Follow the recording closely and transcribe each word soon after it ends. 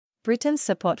Britain's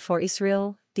support for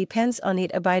Israel depends on it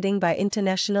abiding by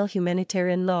international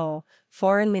humanitarian law,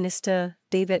 Foreign Minister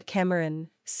David Cameron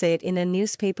said in a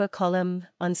newspaper column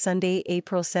on Sunday,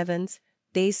 April 7,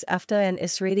 days after an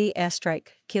Israeli airstrike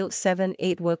killed 7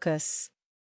 aid workers,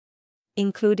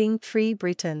 including 3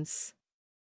 Britons.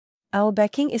 "Our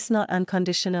backing is not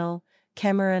unconditional,"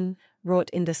 Cameron wrote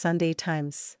in the Sunday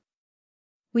Times.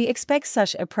 "We expect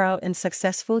such a proud and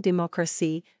successful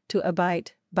democracy to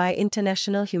abide by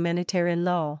international humanitarian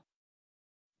law,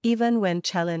 even when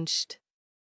challenged."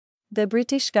 The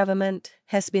British government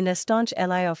has been a staunch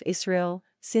ally of Israel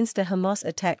since the Hamas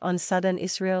attack on southern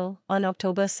Israel on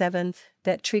October 7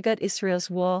 that triggered Israel's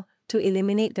war to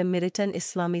eliminate the militant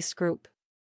Islamist group.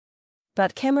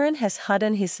 But Cameron has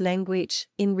hardened his language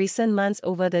in recent months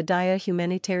over the dire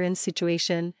humanitarian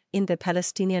situation in the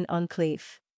Palestinian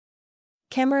enclave.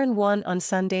 Cameron warned on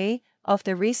Sunday of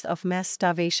the risk of mass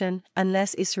starvation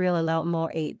unless Israel allowed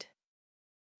more aid.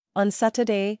 On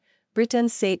Saturday, Britain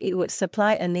said it would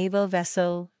supply a naval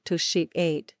vessel to ship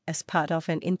aid as part of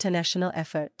an international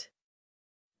effort.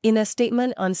 In a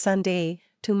statement on Sunday,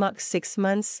 to mark 6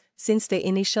 months since the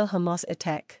initial Hamas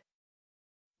attack,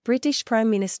 British Prime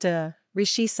Minister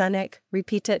Rishi Sunak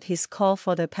repeated his call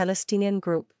for the Palestinian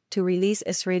group to release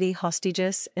Israeli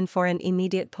hostages and for an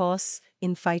immediate pause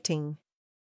in fighting.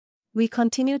 "We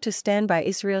continue to stand by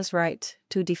Israel's right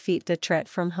to defeat the threat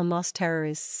from Hamas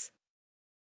terrorists.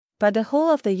 But the whole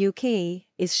of the UK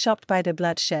is shocked by the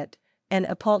bloodshed and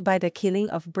appalled by the killing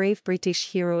of brave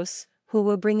British heroes who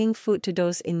were bringing food to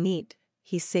those in need,"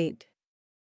 he said.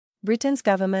 Britain's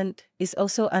government is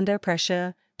also under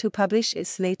pressure to publish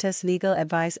its latest legal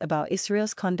advice about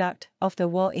Israel's conduct of the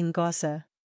war in Gaza,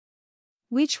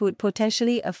 which would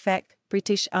potentially affect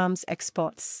British arms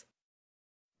exports.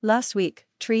 Last week,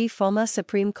 3 former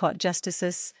Supreme Court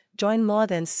justices joined more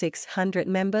than 600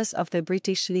 members of the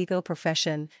British legal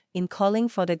profession in calling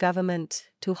for the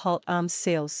government to halt arms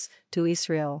sales to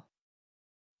Israel,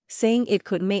 saying it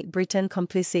could make Britain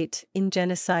complicit in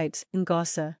genocide in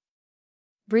Gaza.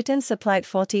 Britain supplied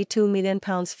 £42 million,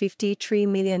 $53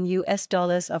 million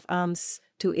of arms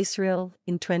to Israel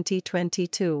in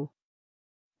 2022.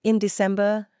 In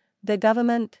December, the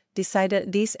government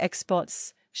decided these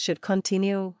exports should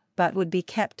continue but would be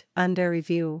kept under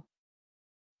review.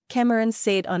 Cameron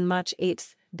said on March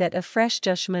 8 that a fresh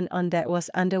judgment on that was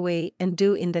underway and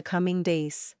due in the coming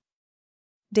days.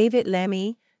 David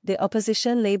Lammy, the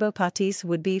opposition Labour Party's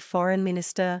would-be foreign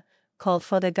minister, called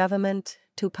for the government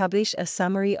to publish a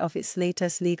summary of its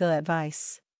latest legal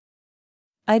advice.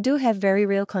 "I do have very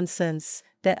real concerns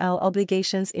that our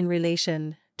obligations in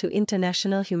relation to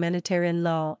international humanitarian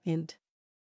law and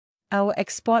our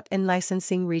export and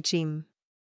licensing regime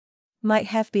might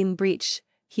have been breached,"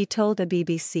 he told the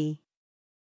BBC.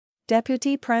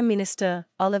 Deputy Prime Minister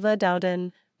Oliver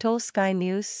Dowden told Sky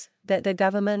News that the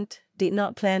government did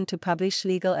not plan to publish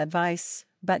legal advice,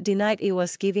 but denied it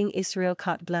was giving Israel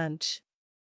carte blanche.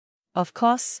 "Of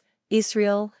course,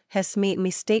 Israel has made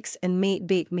mistakes and made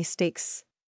big mistakes,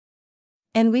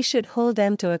 and we should hold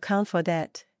them to account for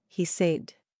that," he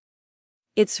said.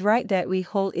 "It's right that we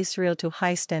hold Israel to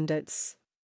high standards.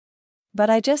 But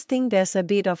I just think there's a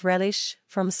bit of relish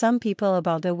from some people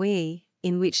about the way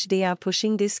in which they are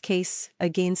pushing this case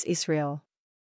against Israel."